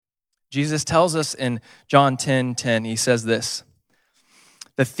Jesus tells us in John 10:10, he says this,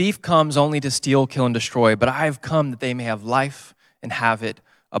 "The thief comes only to steal, kill, and destroy, but I have come that they may have life and have it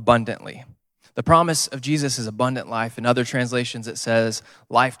abundantly." The promise of Jesus is abundant life. In other translations, it says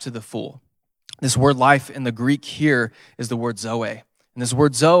life to the full. This word life in the Greek here is the word zoe. And this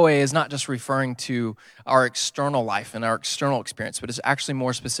word zoe is not just referring to our external life and our external experience, but it's actually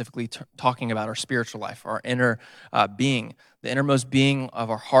more specifically talking about our spiritual life, our inner being, the innermost being of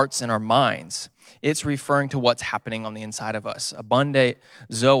our hearts and our minds. It's referring to what's happening on the inside of us. Abundant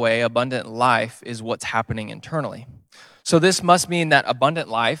zoe, abundant life, is what's happening internally. So this must mean that abundant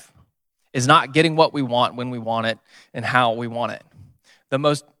life is not getting what we want when we want it and how we want it. The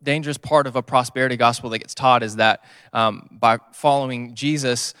most dangerous part of a prosperity gospel that gets taught is that by following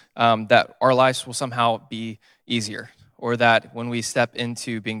Jesus, that our lives will somehow be easier, or that when we step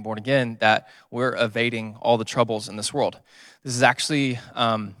into being born again, that we're evading all the troubles in this world. This is actually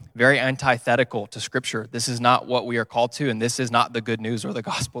very antithetical to Scripture. This is not what we are called to, and this is not the good news or the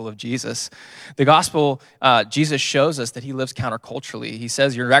gospel of Jesus. The gospel, Jesus shows us that he lives counterculturally. He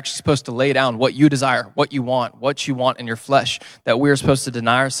says you're actually supposed to lay down what you desire, what you want in your flesh, that we're supposed to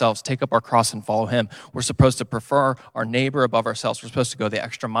deny ourselves, take up our cross, and follow him. We're supposed to prefer our neighbor above ourselves. We're supposed to go the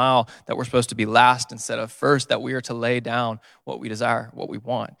extra mile, that we're supposed to be last instead of first, that we are to lay down what we desire, what we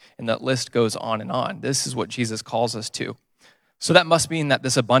want. And that list goes on and on. This is what Jesus calls us to. So that must mean that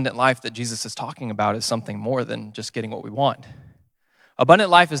this abundant life that Jesus is talking about is something more than just getting what we want.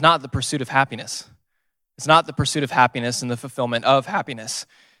 Abundant life is not the pursuit of happiness. It's not the pursuit of happiness and the fulfillment of happiness.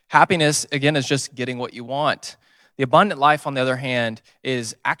 Happiness, again, is just getting what you want. The abundant life, on the other hand,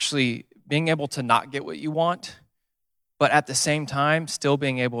 is actually being able to not get what you want, but at the same time, still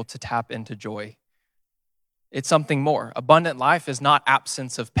being able to tap into joy. It's something more. Abundant life is not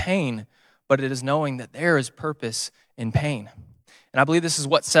absence of pain, but it is knowing that there is purpose in pain. And I believe this is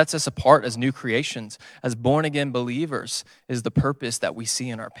what sets us apart as new creations, as born-again believers, is the purpose that we see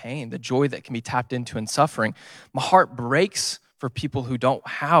in our pain, the joy that can be tapped into in suffering. My heart breaks for people who don't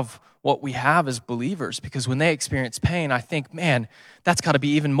have what we have as believers, because when they experience pain, I think, man, that's got to be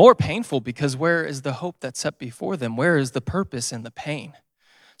even more painful, because where is the hope that's set before them? Where is the purpose in the pain?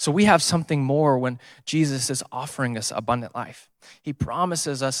 So we have something more when Jesus is offering us abundant life. He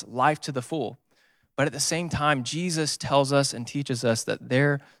promises us life to the full. But at the same time, Jesus tells us and teaches us that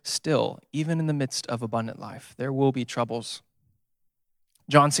there still, even in the midst of abundant life, there will be troubles.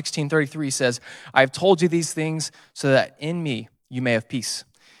 John 16:33 says, "I have told you these things so that in me you may have peace.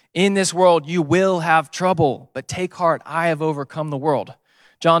 In this world you will have trouble, but take heart, I have overcome the world."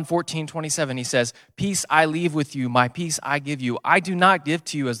 John 14:27, he says, "Peace I leave with you, my peace I give you. I do not give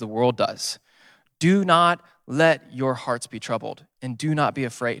to you as the world does. Do not let your hearts be troubled, and do not be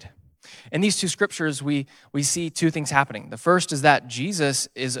afraid." In these two scriptures, we see two things happening. The first is that Jesus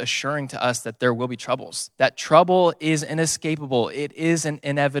is assuring to us that there will be troubles, that trouble is inescapable. It is an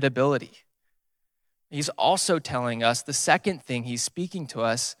inevitability. He's also telling us, the second thing he's speaking to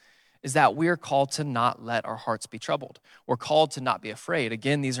us is that we're called to not let our hearts be troubled. We're called to not be afraid.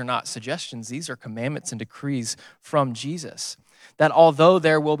 Again, these are not suggestions. These are commandments and decrees from Jesus. That although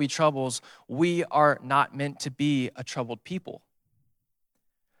there will be troubles, we are not meant to be a troubled people.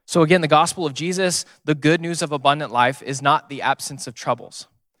 So again, the gospel of Jesus, the good news of abundant life, is not the absence of troubles.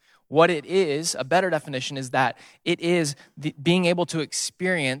 What it is, a better definition, is that it is being able to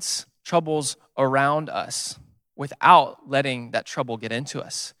experience troubles around us without letting that trouble get into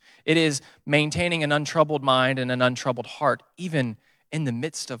us. It is maintaining an untroubled mind and an untroubled heart, even in the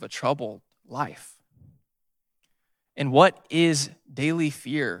midst of a troubled life. And what is daily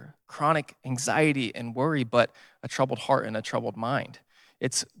fear, chronic anxiety and worry, but a troubled heart and a troubled mind?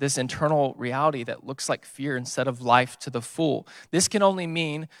 It's this internal reality that looks like fear instead of life to the full. This can only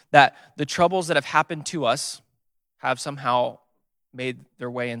mean that the troubles that have happened to us have somehow made their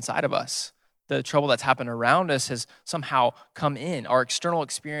way inside of us. The trouble that's happened around us has somehow come in. Our external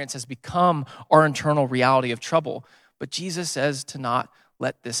experience has become our internal reality of trouble. But Jesus says to not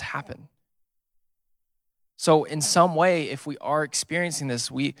let this happen. So in some way, if we are experiencing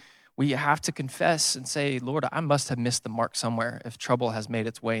this, we have to confess and say, Lord, I must have missed the mark somewhere if trouble has made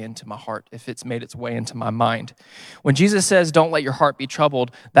its way into my heart, if it's made its way into my mind. When Jesus says, don't let your heart be troubled,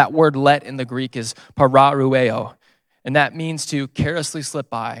 that word let in the Greek is pararueo, and that means to carelessly slip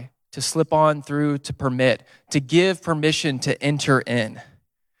by, to slip on through, to permit, to give permission to enter in.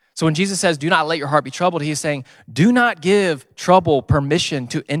 So when Jesus says, do not let your heart be troubled, he's saying, do not give trouble permission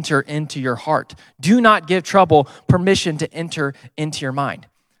to enter into your heart. Do not give trouble permission to enter into your mind.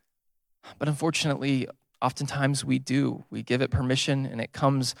 But unfortunately, oftentimes we do. We give it permission and it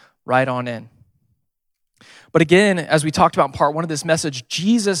comes right on in. But again, as we talked about in part one of this message,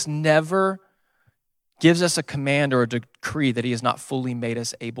 Jesus never gives us a command or a decree that he has not fully made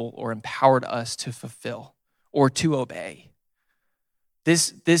us able or empowered us to fulfill or to obey.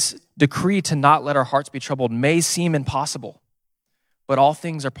 This decree to not let our hearts be troubled may seem impossible, but all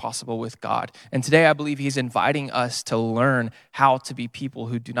things are possible with God. And today I believe he's inviting us to learn how to be people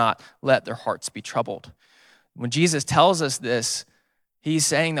who do not let their hearts be troubled. When Jesus tells us this, he's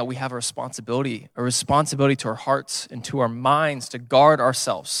saying that we have a responsibility to our hearts and to our minds to guard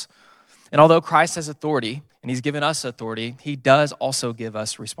ourselves. And although Christ has authority, and he's given us authority, he does also give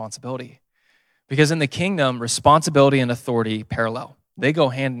us responsibility. Because in the kingdom, responsibility and authority parallel. They go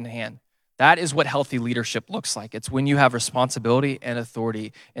hand in hand. That is what healthy leadership looks like. It's when you have responsibility and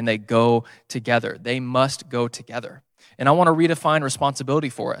authority, and they go together. They must go together. And I want to redefine responsibility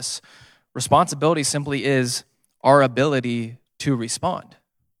for us. Responsibility simply is our ability to respond.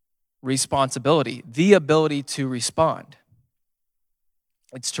 Responsibility, the ability to respond.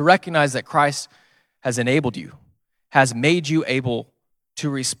 It's to recognize that Christ has enabled you, has made you able to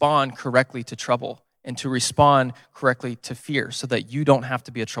respond correctly to trouble and to respond correctly to fear so that you don't have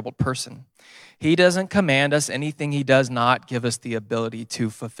to be a troubled person. He doesn't command us anything he does not give us the ability to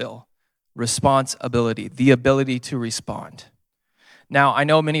fulfill. Responsibility, the ability to respond. Now, I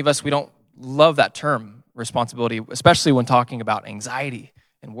know many of us, we don't love that term, responsibility, especially when talking about anxiety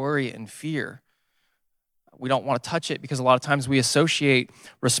and worry and fear. We don't want to touch it because a lot of times we associate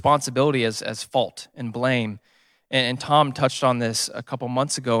responsibility as fault and blame. And Tom touched on this a couple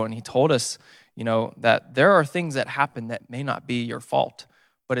months ago, and he told us, that there are things that happen that may not be your fault,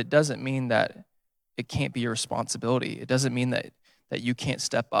 but it doesn't mean that it can't be your responsibility. It doesn't mean that you can't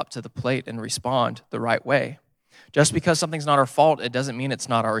step up to the plate and respond the right way. Just because something's not our fault, it doesn't mean it's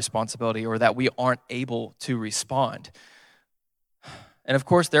not our responsibility or that we aren't able to respond. And of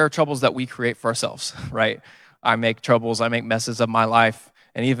course, there are troubles that we create for ourselves, right? I make troubles, I make messes of my life,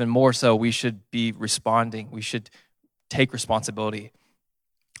 and even more so, we should be responding. We should take responsibility.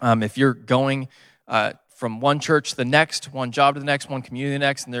 If you're going from one church to the next, one job to the next, one community to the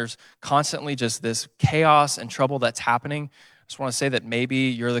next, and there's constantly just this chaos and trouble that's happening, I just want to say that maybe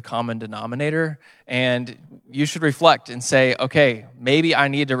you're the common denominator, and you should reflect and say, okay, maybe I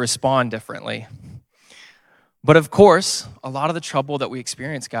need to respond differently. But of course, a lot of the trouble that we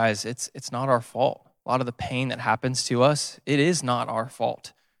experience, guys, it's not our fault. A lot of the pain that happens to us, it is not our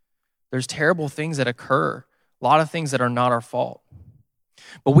fault. There's terrible things that occur, a lot of things that are not our fault.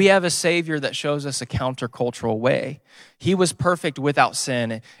 But we have a Savior that shows us a countercultural way. He was perfect without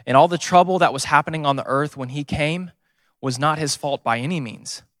sin, and all the trouble that was happening on the earth when he came was not his fault by any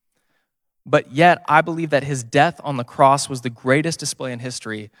means. But yet, I believe that his death on the cross was the greatest display in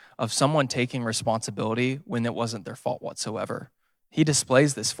history of someone taking responsibility when it wasn't their fault whatsoever. He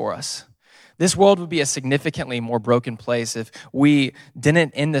displays this for us. This world would be a significantly more broken place if we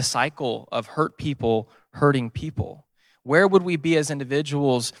didn't end the cycle of hurt people hurting people. Where would we be as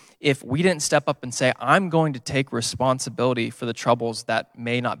individuals if we didn't step up and say, I'm going to take responsibility for the troubles that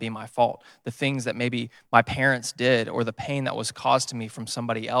may not be my fault, the things that maybe my parents did, or the pain that was caused to me from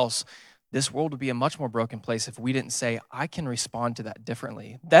somebody else? This world would be a much more broken place if we didn't say, I can respond to that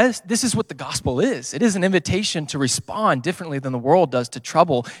differently. This is what the gospel is. It is an invitation to respond differently than the world does to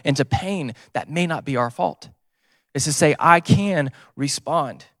trouble and to pain that may not be our fault. It's to say, I can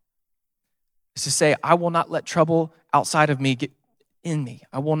respond. It's to say, I will not let trouble outside of me get in me.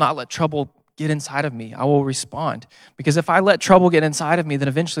 I will not let trouble get inside of me. I will respond. Because if I let trouble get inside of me, then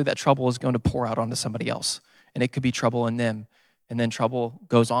eventually that trouble is going to pour out onto somebody else. And it could be trouble in them. And then trouble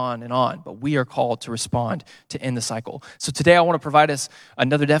goes on. But we are called to respond to end the cycle. So today I want to provide us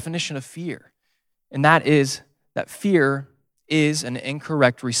another definition of fear. And that is that fear is an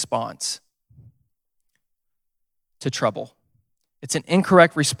incorrect response to trouble. It's an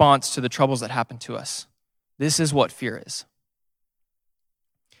incorrect response to the troubles that happen to us. This is what fear is.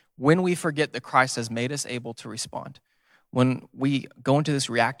 When we forget that Christ has made us able to respond, when we go into this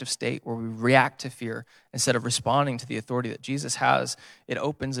reactive state where we react to fear instead of responding to the authority that Jesus has, it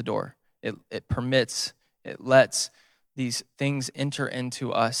opens a door. It permits, it lets these things enter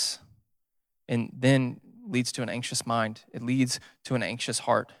into us, and then leads to an anxious mind. It leads to an anxious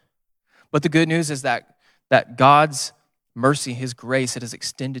heart. But the good news is that God's mercy, his grace, it is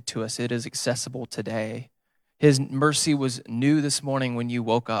extended to us. It is accessible today. His mercy was new this morning when you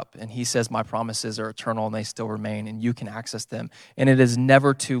woke up, and he says, my promises are eternal and they still remain, and you can access them. And it is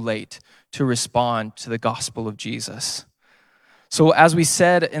never too late to respond to the gospel of Jesus. So as we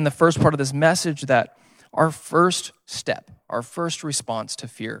said in the first part of this message, that our first step, our first response to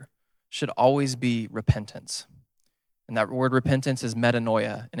fear should always be repentance. And that word repentance is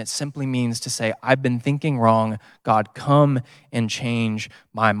metanoia, and it simply means to say, I've been thinking wrong. God, come and change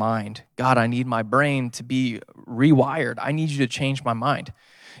my mind. God, I need my brain to be rewired. I need you to change my mind.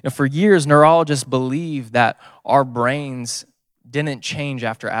 For years, neurologists believe that our brains didn't change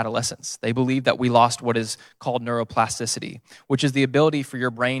after adolescence. They believe that we lost what is called neuroplasticity, which is the ability for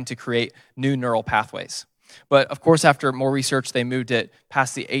your brain to create new neural pathways. But of course, after more research, they moved it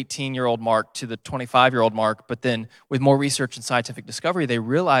past the 18-year-old mark to the 25-year-old mark. But then with more research and scientific discovery, they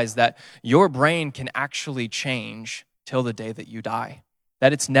realized that your brain can actually change till the day that you die,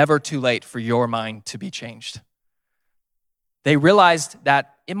 that it's never too late for your mind to be changed. They realized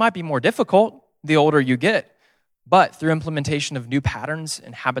that it might be more difficult the older you get, but through implementation of new patterns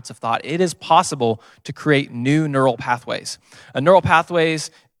and habits of thought, it is possible to create new neural pathways. A neural pathway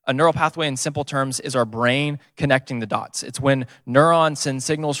in simple terms is our brain connecting the dots. It's when neurons send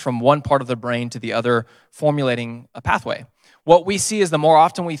signals from one part of the brain to the other, formulating a pathway. What we see is the more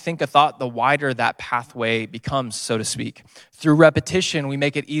often we think a thought, the wider that pathway becomes, so to speak. Through repetition, we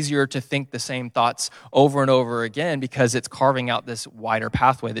make it easier to think the same thoughts over and over again because it's carving out this wider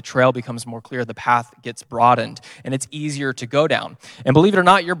pathway. The trail becomes more clear, the path gets broadened, and it's easier to go down. And believe it or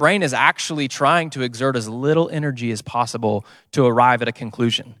not, your brain is actually trying to exert as little energy as possible to arrive at a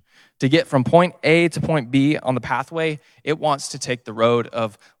conclusion. To get from point A to point B on the pathway, it wants to take the road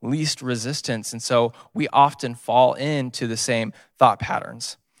of least resistance. And so we often fall into the same thought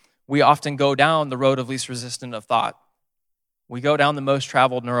patterns. We often go down the road of least resistance of thought. We go down the most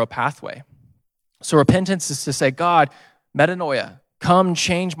traveled neural pathway. So repentance is to say, God, metanoia, come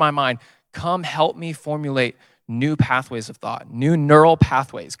change my mind. Come help me formulate new pathways of thought, new neural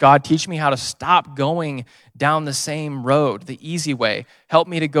pathways. God, teach me how to stop going down the same road, the easy way. Help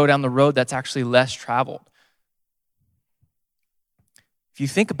me to go down the road that's actually less traveled. If you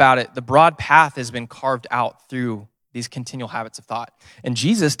think about it, the broad path has been carved out through these continual habits of thought. And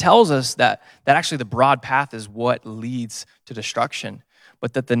Jesus tells us that actually the broad path is what leads to destruction,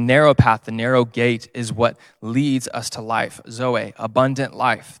 but that the narrow path, the narrow gate, is what leads us to life. Zoe, abundant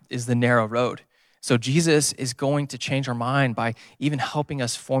life, is the narrow road. So Jesus is going to change our mind by even helping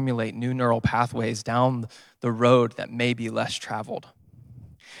us formulate new neural pathways down the road that may be less traveled.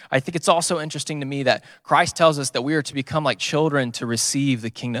 I think it's also interesting to me that Christ tells us that we are to become like children to receive the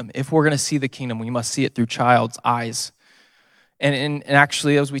kingdom. If we're going to see the kingdom, we must see it through child's eyes. And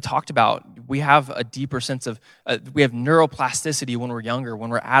actually, as we talked about, we have a deeper sense of, we have neuroplasticity when we're younger.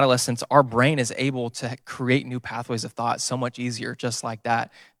 When we're adolescents, our brain is able to create new pathways of thought so much easier, just like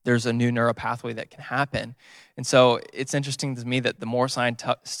that. There's a new neural pathway that can happen. And so it's interesting to me that the more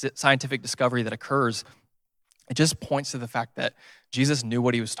scientific discovery that occurs, it just points to the fact that Jesus knew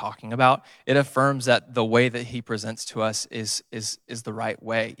what he was talking about. It affirms that the way that he presents to us is the right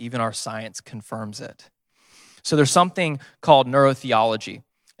way. Even our science confirms it. So there's something called neurotheology,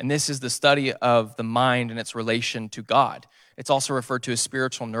 and this is the study of the mind and its relation to God. It's also referred to as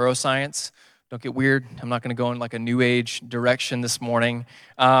spiritual neuroscience. Don't get weird. I'm not going to go in like a new age direction this morning.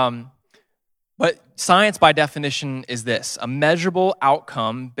 But science, by definition, is this: a measurable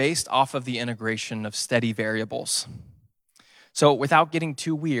outcome based off of the integration of steady variables. So without getting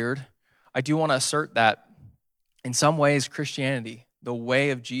too weird, I do want to assert that in some ways, Christianity, the way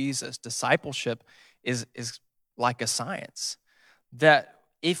of Jesus, discipleship, is like a science. That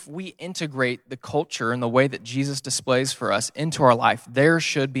if we integrate the culture and the way that Jesus displays for us into our life, there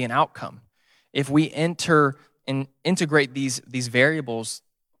should be an outcome. If we integrate these variables,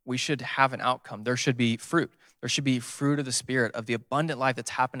 we should have an outcome. There should be fruit. There should be fruit of the Spirit, of the abundant life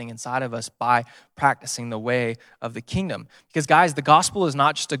that's happening inside of us by practicing the way of the kingdom. Because guys, the gospel is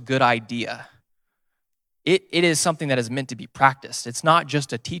not just a good idea. It is something that is meant to be practiced. It's not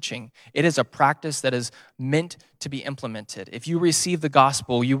just a teaching. It is a practice that is meant to be implemented. If you receive the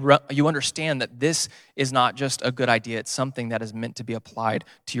gospel, you understand that this is not just a good idea. It's something that is meant to be applied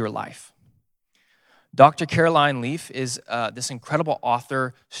to your life. Dr. Caroline Leaf is this incredible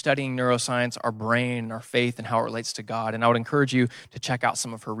author studying neuroscience, our brain, our faith, and how it relates to God. And I would encourage you to check out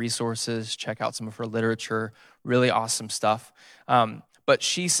some of her resources, check out some of her literature, really awesome stuff. But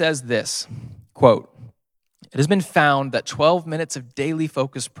she says this, quote, "It has been found that 12 minutes of daily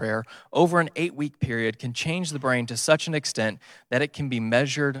focused prayer over an 8-week period can change the brain to such an extent that it can be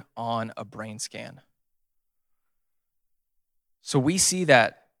measured on a brain scan." So we see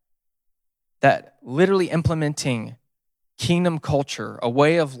that literally implementing kingdom culture, a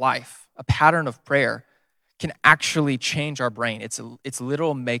way of life, a pattern of prayer, can actually change our brain. It's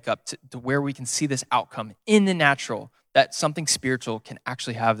literal makeup to where we can see this outcome in the natural, that something spiritual can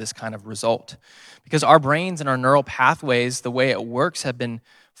actually have this kind of result. Because our brains and our neural pathways, the way it works, have been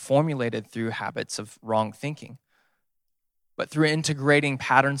formulated through habits of wrong thinking. But through integrating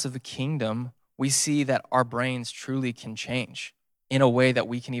patterns of the kingdom, we see that our brains truly can change in a way that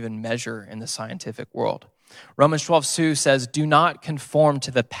we can even measure in the scientific world. Romans 12:2 says, "Do not conform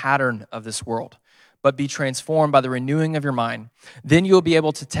to the pattern of this world, but be transformed by the renewing of your mind. Then you will be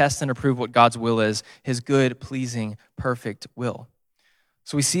able to test and approve what God's will is, his good, pleasing, perfect will."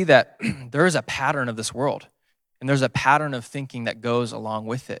 So we see that there is a pattern of this world, and there's a pattern of thinking that goes along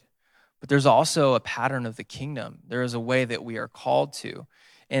with it. But there's also a pattern of the kingdom. There is a way that we are called to.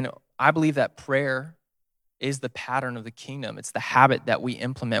 And I believe that prayer is the pattern of the kingdom. It's the habit that we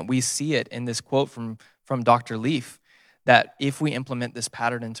implement. We see it in this quote from Dr. Leaf, that if we implement this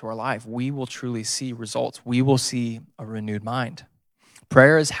pattern into our life, we will truly see results. We will see a renewed mind.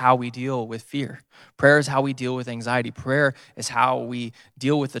 Prayer is how we deal with fear. Prayer is how we deal with anxiety. Prayer is how we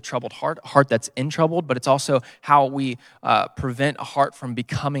deal with the troubled heart that's in trouble, but it's also how we prevent a heart from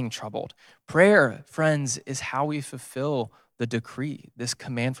becoming troubled. Prayer, friends, is how we fulfill the decree, this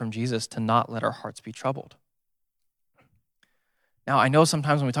command from Jesus to not let our hearts be troubled. Now, I know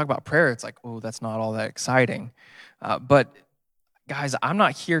sometimes when we talk about prayer, it's like, oh, that's not all that exciting. But guys, I'm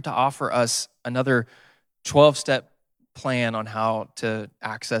not here to offer us another 12-step plan on how to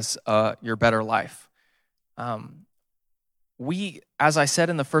access your better life. As I said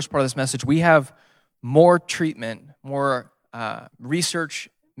in the first part of this message, we have more treatment, more research,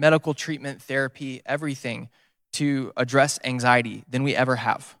 medical treatment, therapy, everything to address anxiety than we ever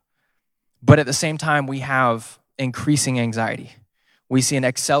have. But at the same time, we have increasing anxiety. We see an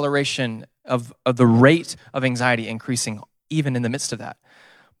acceleration of the rate of anxiety increasing even in the midst of that.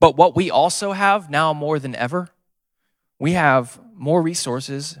 But what we also have now more than ever, we have more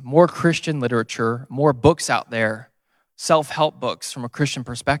resources, more Christian literature, more books out there, self-help books from a Christian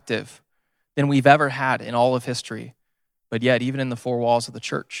perspective than we've ever had in all of history. But yet, even in the four walls of the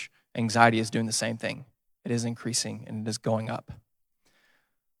church, anxiety is doing the same thing. It is increasing and it is going up.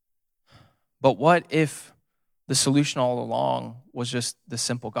 But what if the solution all along was just the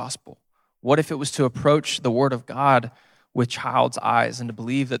simple gospel? What if it was to approach the Word of God with child's eyes and to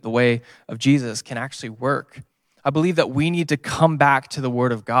believe that the way of Jesus can actually work? I believe that we need to come back to the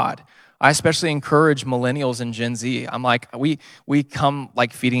Word of God. I especially encourage millennials and Gen Z. I'm like, we come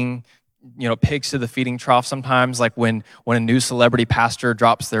like feeding, pigs to the feeding trough sometimes. Like when a new celebrity pastor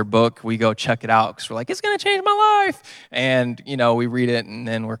drops their book, we go check it out because we're like, it's going to change my life. And, we read it and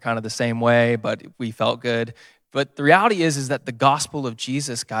then we're kind of the same way, but we felt good. But the reality is that the gospel of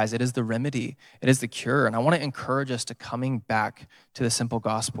Jesus, guys, it is the remedy. It is the cure. And I want to encourage us to coming back to the simple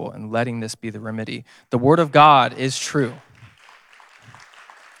gospel and letting this be the remedy. The Word of God is true.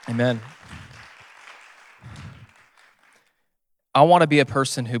 Amen. I want to be a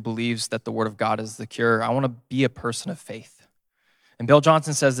person who believes that the Word of God is the cure. I want to be a person of faith. And Bill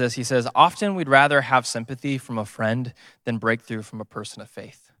Johnson says this. He says, often we'd rather have sympathy from a friend than breakthrough from a person of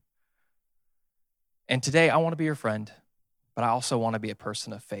faith. And today, I want to be your friend, but I also want to be a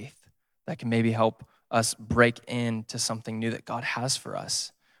person of faith that can maybe help us break into something new that God has for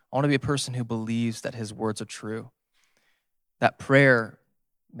us. I want to be a person who believes that his words are true, that prayer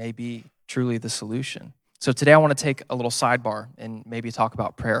may be truly the solution. So today, I want to take a little sidebar and maybe talk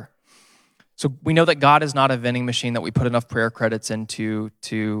about prayer. So we know that God is not a vending machine that we put enough prayer credits into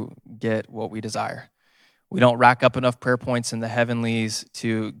to get what we desire. We don't rack up enough prayer points in the heavenlies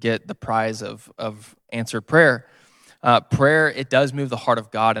to get the prize of answered prayer. Prayer, it does move the heart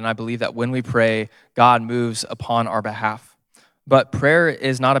of God, and I believe that when we pray, God moves upon our behalf. But prayer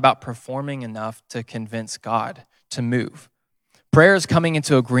is not about performing enough to convince God to move. Prayer is coming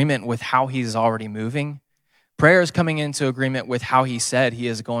into agreement with how he's already moving. Prayer is coming into agreement with how he said he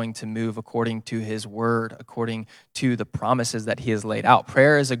is going to move according to his word, according to the promises that he has laid out.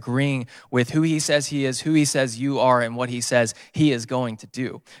 Prayer is agreeing with who he says he is, who he says you are, and what he says he is going to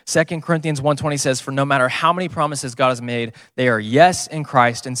do. 2 Corinthians 1:20 says, for no matter how many promises God has made, they are yes in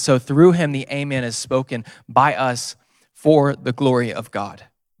Christ, and so through him the amen is spoken by us for the glory of God.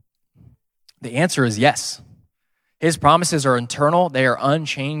 The answer is yes. His promises are eternal, they are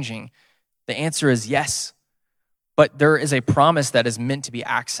unchanging. The answer is yes. But there is a promise that is meant to be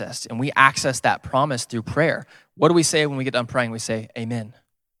accessed, and we access that promise through prayer. What do we say when we get done praying? We say, amen.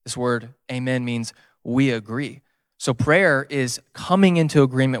 This word, amen, means we agree. So prayer is coming into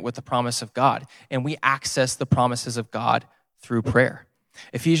agreement with the promise of God, and we access the promises of God through prayer.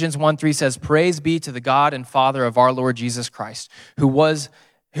 Ephesians 1:3 says, praise be to the God and Father of our Lord Jesus Christ, who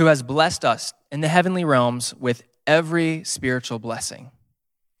has blessed us in the heavenly realms with every spiritual blessing.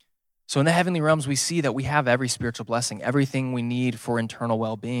 So in the heavenly realms, we see that we have every spiritual blessing. Everything we need for internal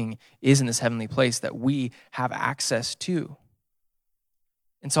well-being is in this heavenly place that we have access to.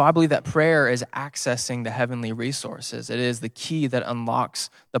 And so I believe that prayer is accessing the heavenly resources. It is the key that unlocks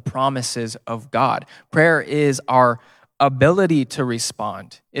the promises of God. Prayer is our ability to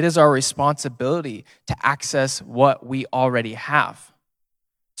respond. It is our responsibility to access what we already have.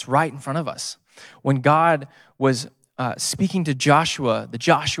 It's right in front of us. When God was speaking to Joshua, the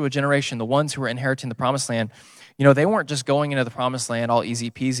Joshua generation, the ones who were inheriting the promised land, they weren't just going into the promised land all easy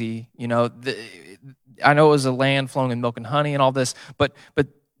peasy. I know it was a land flowing with milk and honey and all this, but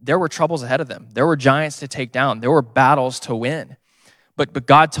there were troubles ahead of them. There were giants to take down. There were battles to win. But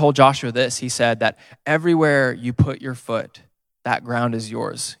God told Joshua this. He said that everywhere you put your foot, that ground is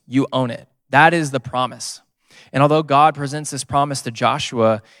yours. You own it. That is the promise. And although God presents this promise to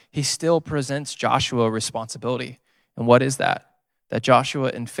Joshua, he still presents Joshua a responsibility. And what is that? That Joshua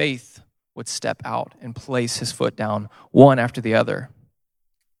in faith would step out and place his foot down one after the other.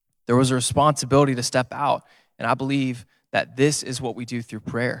 There was a responsibility to step out. And I believe that this is what we do through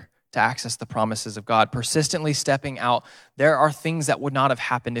prayer to access the promises of God. Persistently stepping out. There are things that would not have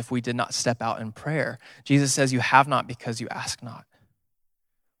happened if we did not step out in prayer. Jesus says, you have not because you ask not.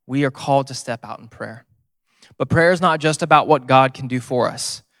 We are called to step out in prayer. But prayer is not just about what God can do for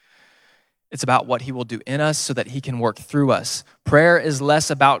us. It's about what he will do in us so that he can work through us. Prayer is less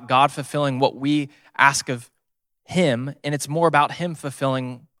about God fulfilling what we ask of him, and it's more about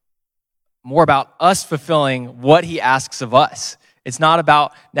us fulfilling what he asks of us. It's not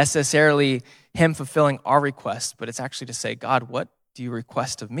about necessarily him fulfilling our request, but it's actually to say, God, what do you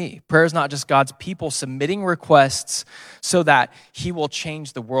request of me? Prayer is not just God's people submitting requests so that he will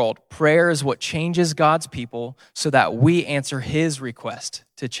change the world. Prayer is what changes God's people so that we answer his request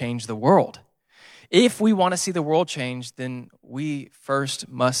to change the world. If we want to see the world change, then we first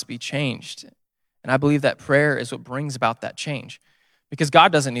must be changed. And I believe that prayer is what brings about that change. Because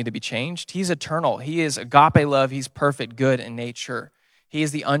God doesn't need to be changed. He's eternal. He is agape love. He's perfect, good in nature. He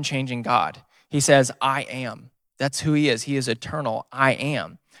is the unchanging God. He says, I am. That's who he is. He is eternal. I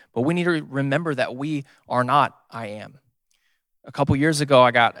am. But we need to remember that we are not I am. A couple years ago,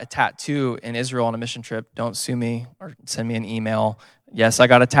 I got a tattoo in Israel on a mission trip. Don't sue me or send me an email. Yes, I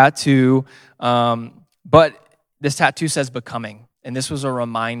got a tattoo. But this tattoo says becoming. And this was a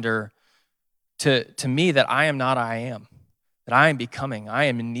reminder to me that I am not I am. That I am becoming. I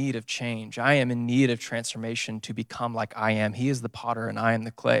am in need of change. I am in need of transformation to become like I am. He is the potter and I am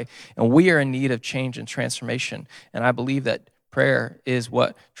the clay. And we are in need of change and transformation. And I believe that prayer is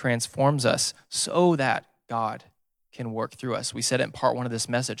what transforms us so that God can work through us. We said it in part one of this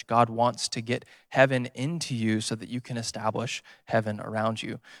message. God wants to get heaven into you so that you can establish heaven around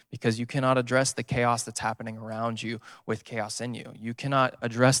you, because you cannot address the chaos that's happening around you with chaos in you. You cannot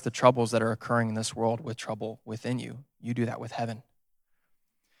address the troubles that are occurring in this world with trouble within you. You do that with heaven.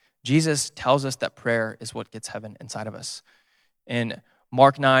 Jesus tells us that prayer is what gets heaven inside of us. In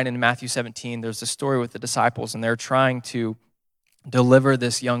Mark 9 and Matthew 17, there's a story with the disciples, and they're trying to deliver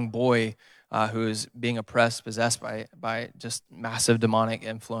this young boy who is being oppressed, possessed by just massive demonic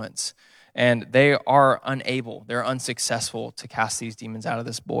influence. And they are unable, they're unsuccessful to cast these demons out of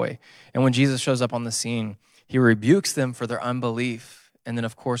this boy. And when Jesus shows up on the scene, he rebukes them for their unbelief. And then,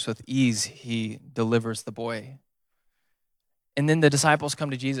 of course, with ease, he delivers the boy. And then the disciples come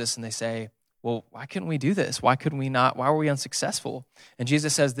to Jesus and they say, well, why couldn't we do this? Why couldn't we not? Why were we unsuccessful? And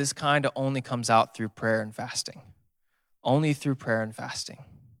Jesus says this kind of only comes out through prayer and fasting. Only through prayer and fasting.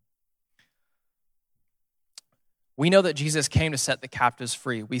 We know that Jesus came to set the captives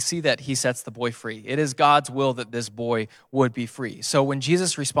free. We see that he sets the boy free. It is God's will that this boy would be free. So when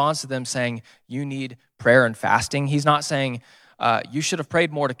Jesus responds to them saying, you need prayer and fasting, he's not saying, you should have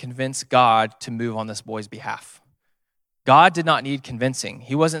prayed more to convince God to move on this boy's behalf. God did not need convincing.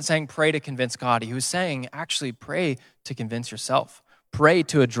 He wasn't saying pray to convince God. He was saying actually pray to convince yourself. Pray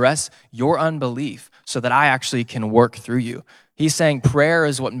to address your unbelief so that I actually can work through you. He's saying prayer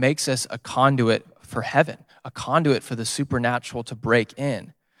is what makes us a conduit for heaven, a conduit for the supernatural to break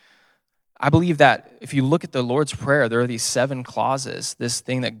in. I believe that if you look at the Lord's Prayer, there are these 7 clauses, this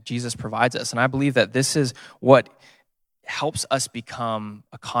thing that Jesus provides us. And I believe that this is what helps us become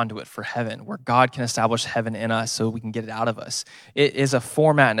a conduit for heaven, where God can establish heaven in us so we can get it out of us. It is a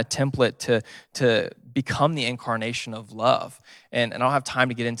format and a template to become the incarnation of love. And I don't have time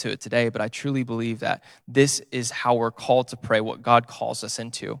to get into it today, but I truly believe that this is how we're called to pray, what God calls us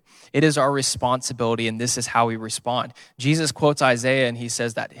into. It is our responsibility, and this is how we respond. Jesus quotes Isaiah, and he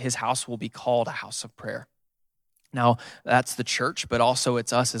says that his house will be called a house of prayer. Now, that's the church, but also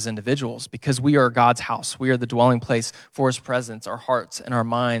it's us as individuals, because we are God's house. We are the dwelling place for his presence, our hearts and our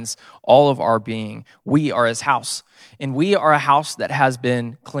minds, all of our being. We are his house, and we are a house that has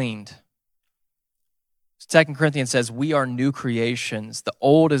been cleaned. 2 Corinthians says, we are new creations. The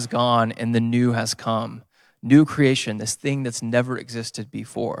old is gone and the new has come. New creation, this thing that's never existed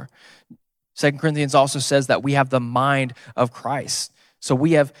before. 2 Corinthians also says that we have the mind of Christ. So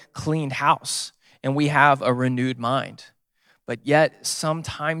we have cleaned house and we have a renewed mind. But yet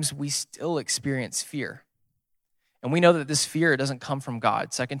sometimes we still experience fear. And we know that this fear doesn't come from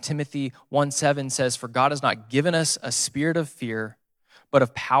God. 2 Timothy 1:7 says, for God has not given us a spirit of fear, but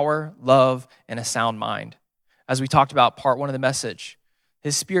of power, love, and a sound mind. As we talked about part 1 of the message,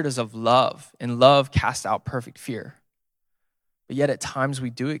 his spirit is of love, and love casts out perfect fear. But yet at times we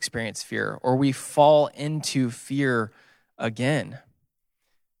do experience fear, or we fall into fear again.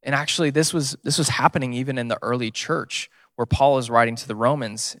 And actually this was happening even in the early church, where Paul is writing to the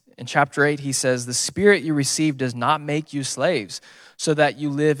Romans. In chapter 8, he says, the spirit you received does not make you slaves, so that you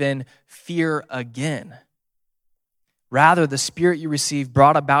live in fear again. Rather, the spirit you received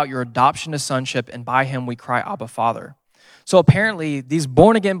brought about your adoption to sonship, and by him we cry, Abba, Father. So apparently, these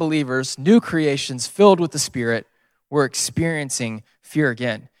born-again believers, new creations filled with the Spirit, were experiencing fear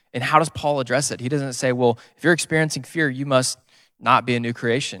again. And how does Paul address it? He doesn't say, well, if you're experiencing fear, you must not be a new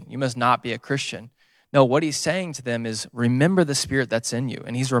creation. You must not be a Christian. No, what he's saying to them is, remember the Spirit that's in you.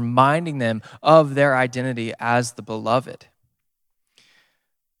 And he's reminding them of their identity as the beloved.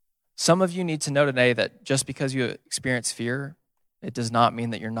 Some of you need to know today that just because you experience fear, it does not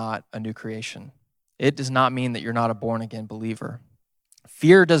mean that you're not a new creation. It does not mean that you're not a born-again believer.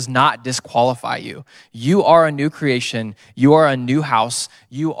 Fear does not disqualify you. You are a new creation. You are a new house.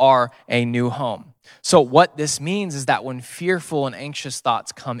 You are a new home. So what this means is that when fearful and anxious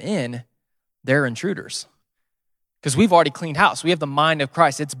thoughts come in, they're intruders. Because we've already cleaned house. We have the mind of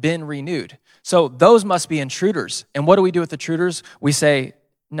Christ. It's been renewed. So those must be intruders. And what do we do with intruders? We say,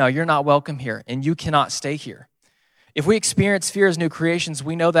 no, you're not welcome here, and you cannot stay here. If we experience fear as new creations,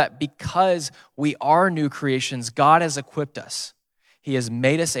 we know that because we are new creations, God has equipped us. He has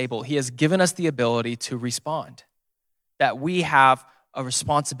made us able. He has given us the ability to respond. That we have a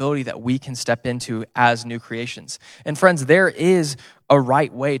responsibility that we can step into as new creations. And friends, there is a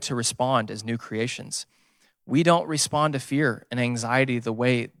right way to respond as new creations. We don't respond to fear and anxiety the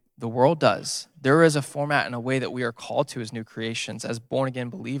way the world does. There is a format and a way that we are called to as new creations, as born-again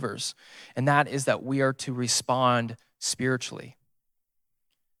believers. And that is that we are to respond spiritually.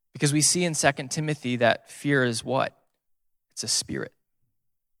 Because we see in 2 Timothy that fear is what? It's a spirit.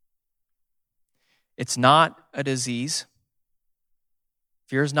 It's not a disease.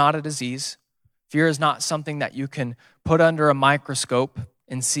 Fear is not a disease. Fear is not something that you can put under a microscope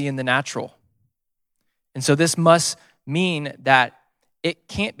and see in the natural. And so this must mean that it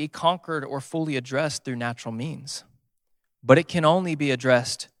can't be conquered or fully addressed through natural means, but it can only be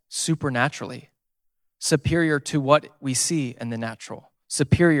addressed supernaturally, superior to what we see in the natural,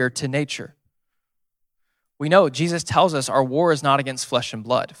 superior to nature. We know Jesus tells us our war is not against flesh and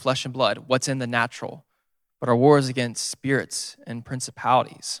blood, what's in the natural, but our war is against spirits and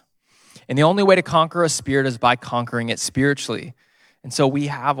principalities. And the only way to conquer a spirit is by conquering it spiritually. And so we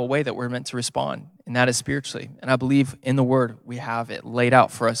have a way that we're meant to respond, and that is spiritually. And I believe in the Word, we have it laid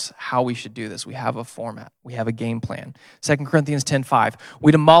out for us how we should do this. We have a format. We have a game plan. 2 Corinthians 10:5,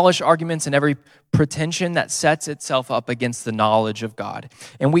 we demolish arguments and every pretension that sets itself up against the knowledge of God.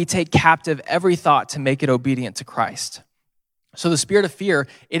 And we take captive every thought to make it obedient to Christ. So the spirit of fear,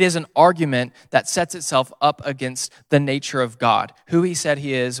 it is an argument that sets itself up against the nature of God, who he said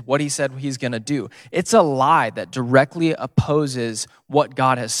he is, what he said he's going to do. It's a lie that directly opposes what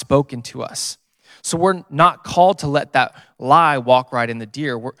God has spoken to us. So we're not called to let that lie walk right in the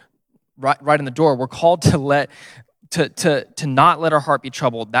door. We're called to not let our heart be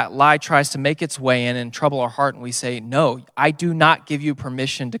troubled. That lie tries to make its way in and trouble our heart, and we say, no, I do not give you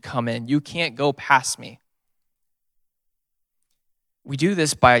permission to come in. You can't go past me. We do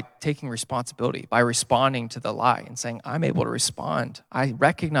this by taking responsibility, by responding to the lie and saying, I'm able to respond. I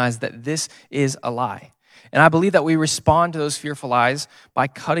recognize that this is a lie. And I believe that we respond to those fearful lies by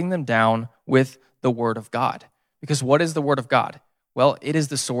cutting them down with the Word of God. Because what is the Word of God? Well, it is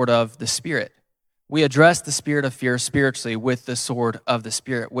the sword of the Spirit. We address the spirit of fear spiritually with the sword of the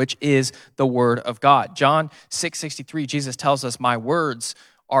Spirit, which is the Word of God. John 6:63, Jesus tells us, my words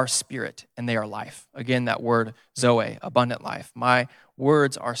are spirit and they are life. Again, that word Zoe, abundant life. My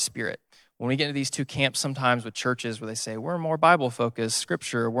words are spirit. When we get into these two camps sometimes with churches where they say, we're more Bible-focused,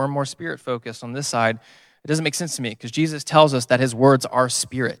 Scripture, we're more Spirit-focused on this side, it doesn't make sense to me because Jesus tells us that his words are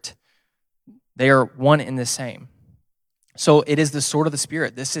spirit. They are one and the same. So it is the sword of the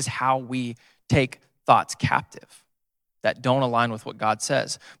Spirit. This is how we take thoughts captive that don't align with what God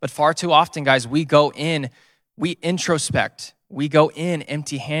says. But far too often, guys, we go in, we introspect, We go in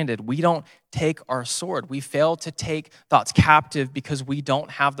empty-handed. We don't take our sword. We fail to take thoughts captive because we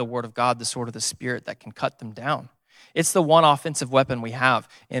don't have the word of God, the sword of the Spirit that can cut them down. It's the one offensive weapon we have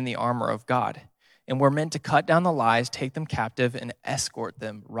in the armor of God. And we're meant to cut down the lies, take them captive, and escort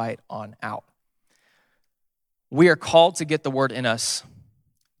them right on out. We are called to get the word in us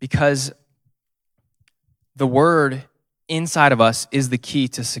because the word inside of us is the key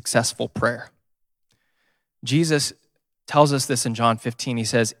to successful prayer. Jesus tells us this in John 15. He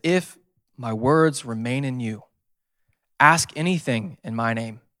says, if my words remain in you, ask anything in my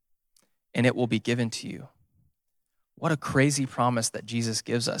name, and it will be given to you. What a crazy promise that Jesus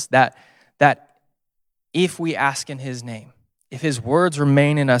gives us, that if we ask in his name, if his words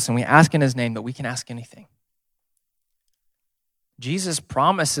remain in us and we ask in his name, that we can ask anything. Jesus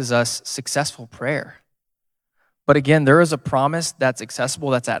promises us successful prayer. But again, there is a promise that's accessible,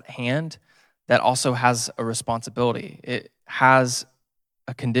 that's at hand, that also has a responsibility. It has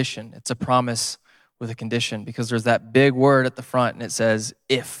a condition. It's a promise with a condition because there's that big word at the front and it says,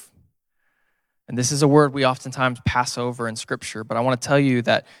 if. And this is a word we oftentimes pass over in Scripture, but I want to tell you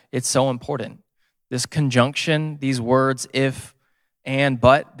that it's so important. This conjunction, these words, if, and,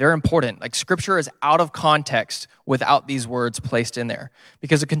 but, they're important. Like Scripture is out of context without these words placed in there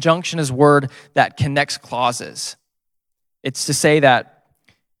because a conjunction is a word that connects clauses. It's to say that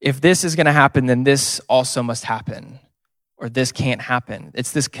if this is going to happen, then this also must happen, or this can't happen.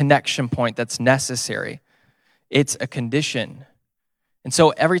 It's this connection point that's necessary. It's a condition. And so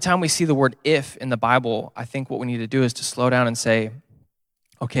every time we see the word if in the Bible, I think what we need to do is to slow down and say,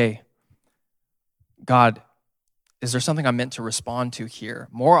 okay, God, is there something I'm meant to respond to here?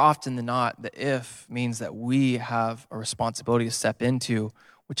 More often than not, the if means that we have a responsibility to step into,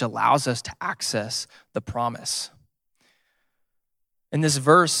 which allows us to access the promise. In this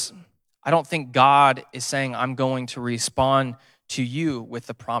verse, I don't think God is saying, I'm going to respond to you with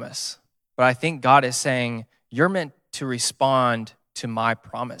the promise. But I think God is saying, you're meant to respond to my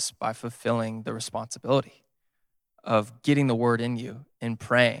promise by fulfilling the responsibility of getting the word in you and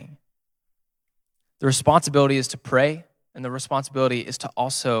praying. The responsibility is to pray, and the responsibility is to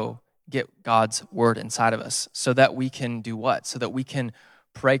also get God's word inside of us so that we can do what? So that we can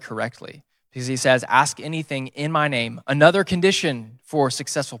pray correctly. Because he says, ask anything in my name. Another condition for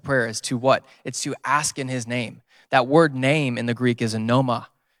successful prayer is to what? It's to ask in his name. That word name in the Greek is anoma,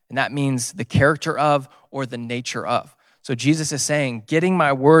 and that means the character of or the nature of. So Jesus is saying, getting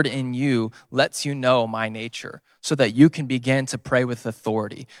my word in you lets you know my nature so that you can begin to pray with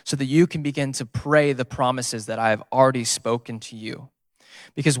authority, so that you can begin to pray the promises that I have already spoken to you.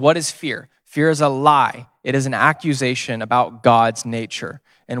 Because what is fear? Fear is a lie. It is an accusation about God's nature.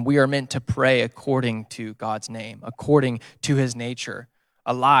 And we are meant to pray according to God's name, according to his nature.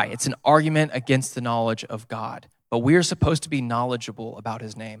 A lie. It's an argument against the knowledge of God. But we are supposed to be knowledgeable about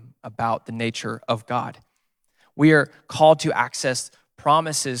his name, about the nature of God. We are called to access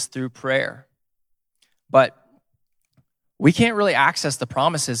promises through prayer. But we can't really access the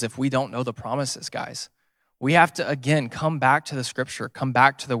promises if we don't know the promises, guys. We have to, again, come back to the Scripture, come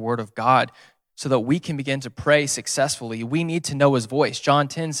back to the Word of God so that we can begin to pray successfully. We need to know his voice. John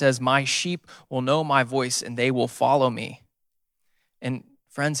 10 says, my sheep will know my voice and they will follow me. And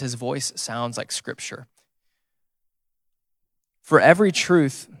friends, his voice sounds like Scripture. For every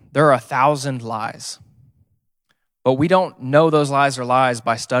truth, there are 1,000 lies. But we don't know those lies are lies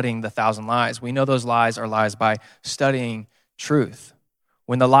by studying the 1,000 lies. We know those lies are lies by studying truth.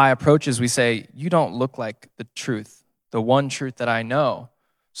 When the lie approaches, we say, you don't look like the truth, the one truth that I know.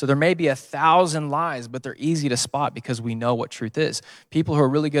 So there may be 1,000 lies, but they're easy to spot because we know what truth is. People who are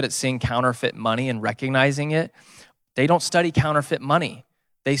really good at seeing counterfeit money and recognizing it, they don't study counterfeit money.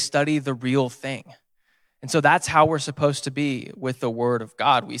 They study the real thing. And so that's how we're supposed to be with the Word of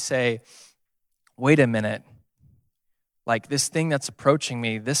God. We say, wait a minute. Like this thing that's approaching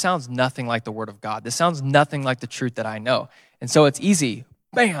me, this sounds nothing like the Word of God. This sounds nothing like the truth that I know. And so it's easy.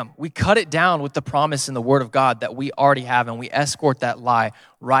 Bam, we cut it down with the promise in the Word of God that we already have, and we escort that lie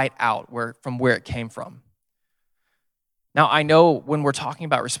right out from where it came from. Now, I know when we're talking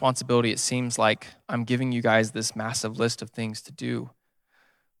about responsibility, it seems like I'm giving you guys this massive list of things to do.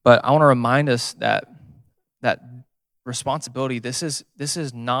 But I want to remind us that responsibility, this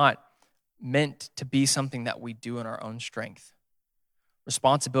is not meant to be something that we do in our own strength.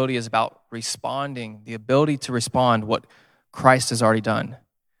 Responsibility is about responding, the ability to respond what Christ has already done.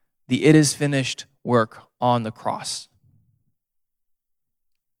 The it is finished work on the cross.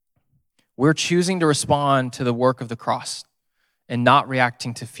 We're choosing to respond to the work of the cross and not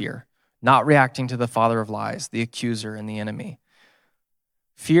reacting to fear, not reacting to the father of lies, the accuser and the enemy.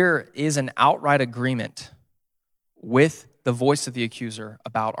 Fear is an outright agreement with the voice of the accuser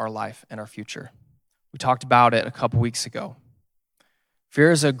about our life and our future. We talked about it a couple weeks ago.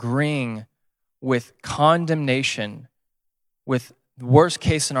 Fear is agreeing with condemnation, with worst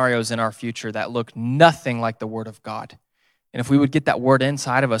case scenarios in our future that look nothing like the word of God. And if we would get that word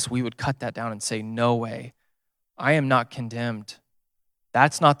inside of us, we would cut that down and say, no way, I am not condemned.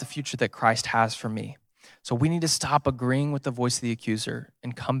 That's not the future that Christ has for me. So we need to stop agreeing with the voice of the accuser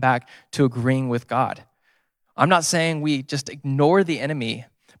and come back to agreeing with God. I'm not saying we just ignore the enemy,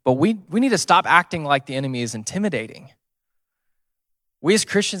 but we need to stop acting like the enemy is intimidating. We as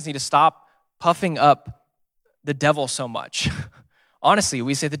Christians need to stop puffing up the devil so much. Honestly,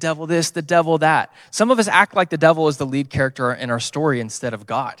 we say the devil this, the devil that. Some of us act like the devil is the lead character in our story instead of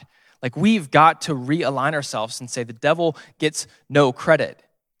God. Like we've got to realign ourselves and say the devil gets no credit.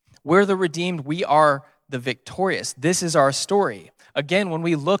 We're the redeemed. We are the victorious. This is our story. Again, when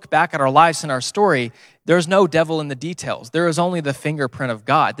we look back at our lives and our story, there's no devil in the details. There is only the fingerprint of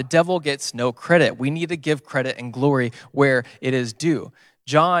God. The devil gets no credit. We need to give credit and glory where it is due.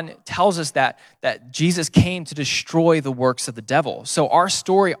 John tells us that Jesus came to destroy the works of the devil. So our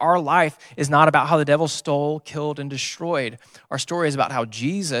story, our life is not about how the devil stole, killed, and destroyed. Our story is about how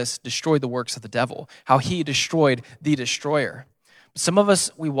Jesus destroyed the works of the devil, how he destroyed the destroyer. Some of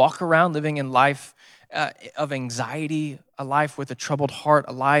us, we walk around living in life of anxiety, a life with a troubled heart,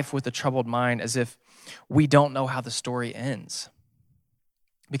 a life with a troubled mind, as if we don't know how the story ends.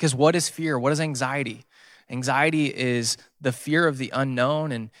 Because what is fear? What is anxiety? Anxiety is the fear of the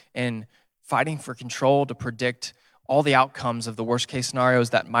unknown and fighting for control to predict all the outcomes of the worst case scenarios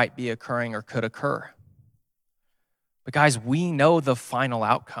that might be occurring or could occur. But guys, we know the final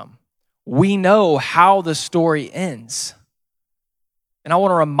outcome. We know how the story ends. And I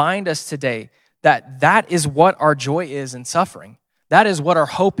want to remind us today that is what our joy is in suffering. That is what our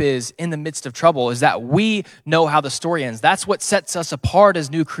hope is in the midst of trouble, is that we know how the story ends. That's what sets us apart as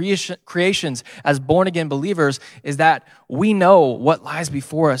new creations, as born-again believers, is that we know what lies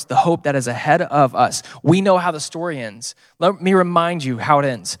before us, the hope that is ahead of us. We know how the story ends. Let me remind you how it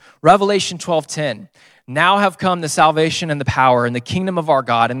ends. Revelation 12:10. Now have come the salvation and the power and the kingdom of our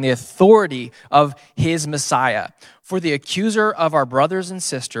God and the authority of his Messiah. For the accuser of our brothers and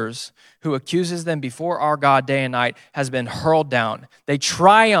sisters, who accuses them before our God day and night, has been hurled down. They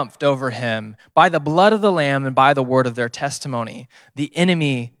triumphed over him by the blood of the Lamb and by the word of their testimony. The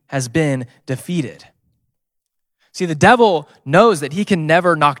enemy has been defeated. See, the devil knows that he can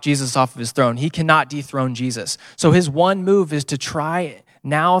never knock Jesus off of his throne. He cannot dethrone Jesus. So his one move is to try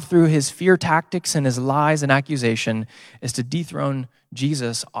now through his fear tactics and his lies and accusation is to dethrone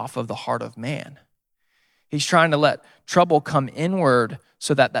Jesus off of the heart of man. He's trying to let trouble come inward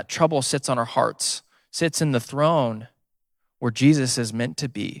so that trouble sits on our hearts, sits in the throne where Jesus is meant to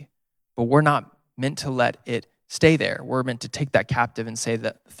be. But we're not meant to let it stay there. We're meant to take that captive and say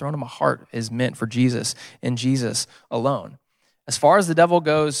that the throne of my heart is meant for Jesus and Jesus alone. As far as the devil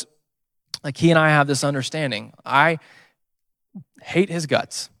goes, like he and I have this understanding. I hate his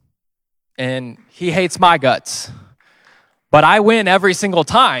guts, and he hates my guts. But I win every single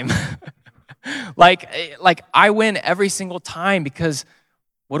time. like I win every single time because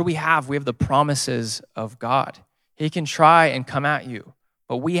what do we have? We have the promises of God. He can try and come at you,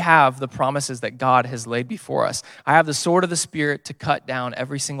 but we have the promises that God has laid before us. I have the sword of the Spirit to cut down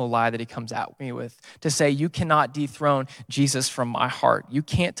every single lie that he comes at me with, to say, you cannot dethrone Jesus from my heart. You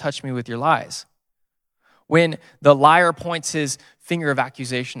can't touch me with your lies. When the liar points his finger of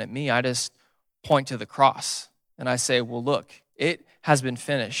accusation at me, I just point to the cross and I say, well, look, it has been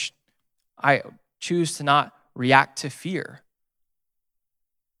finished. I choose to not react to fear,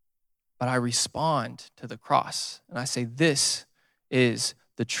 but I respond to the cross and I say, this is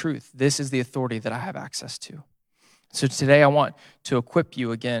the truth. This is the authority that I have access to. So today I want to equip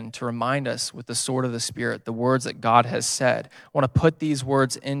you again to remind us with the sword of the Spirit, the words that God has said. I want to put these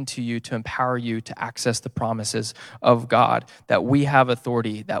words into you to empower you to access the promises of God, that we have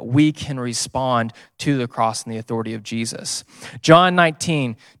authority, that we can respond to the cross and the authority of Jesus. John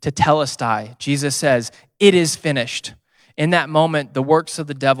 19, tetelestai, Jesus says, it is finished. In that moment, the works of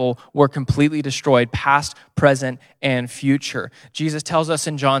the devil were completely destroyed, past, present, and future. Jesus tells us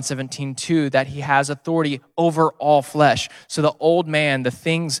in John 17:2 that he has authority over all flesh. So the old man, the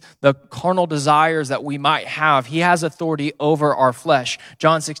things, the carnal desires that we might have, he has authority over our flesh.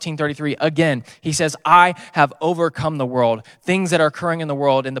 John 16:33, again, he says, I have overcome the world. Things that are occurring in the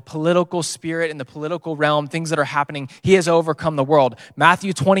world, in the political spirit, in the political realm, things that are happening, he has overcome the world.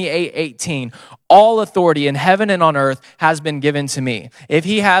 Matthew 28:18, all authority in heaven and on earth has been given to me. If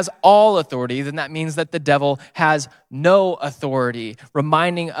he has all authority, then that means that the devil has no authority,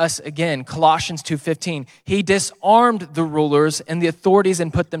 reminding us again, Colossians 2:15, he disarmed the rulers and the authorities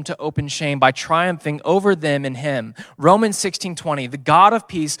and put them to open shame by triumphing over them in him. Romans 16:20, the God of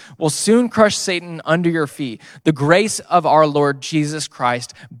peace will soon crush Satan under your feet. The grace of our Lord Jesus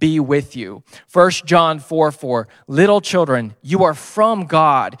Christ be with you. 1 John 4:4, little children, you are from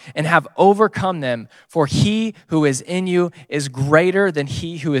God and have overcome them, for he who is in you is greater than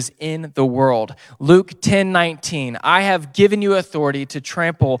he who is in the world. Luke 10:19, I have given you authority to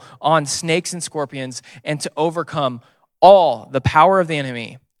trample on snakes and scorpions and to overcome all the power of the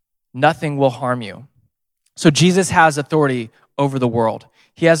enemy. Nothing will harm you. So Jesus has authority over the world.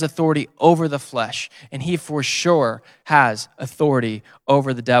 He has authority over the flesh, and he for sure has authority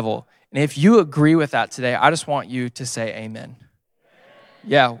over the devil. And if you agree with that today, I just want you to say amen.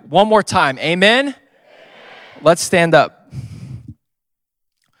 Yeah, one more time. Amen? Amen. Let's stand up.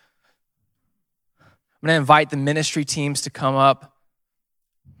 I'm going to invite the ministry teams to come up.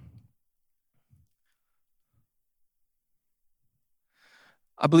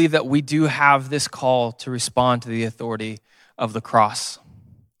 I believe that we do have this call to respond to the authority of the cross.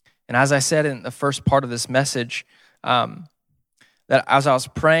 And as I said in the first part of this message, that as I was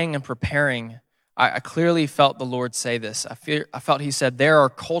praying and preparing, I clearly felt the Lord say this. I felt he said, there are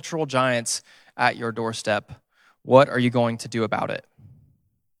cultural giants at your doorstep. What are you going to do about it?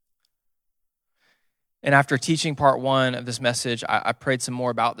 And after teaching part one of this message, I prayed some more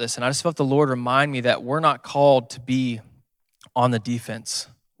about this, and I just felt the Lord remind me that we're not called to be on the defense.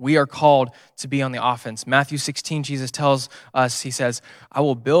 We are called to be on the offense. Matthew 16, Jesus tells us, he says, I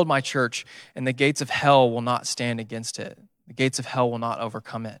will build my church, and the gates of hell will not stand against it. The gates of hell will not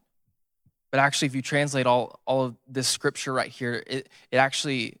overcome it. But actually, if you translate all of this scripture right here, it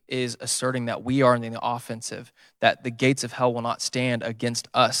actually is asserting that we are in the offensive, that the gates of hell will not stand against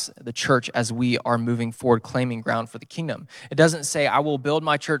us, the church, as we are moving forward, claiming ground for the kingdom. It doesn't say, I will build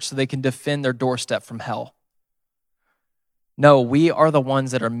my church so they can defend their doorstep from hell. No, we are the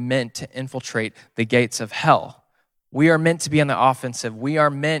ones that are meant to infiltrate the gates of hell. We are meant to be on the offensive. We are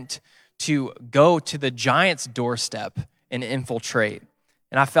meant to go to the giant's doorstep and infiltrate.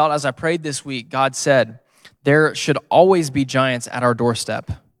 And I felt as I prayed this week, God said, there should always be giants at our doorstep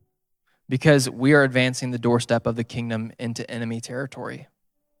because we are advancing the doorstep of the kingdom into enemy territory.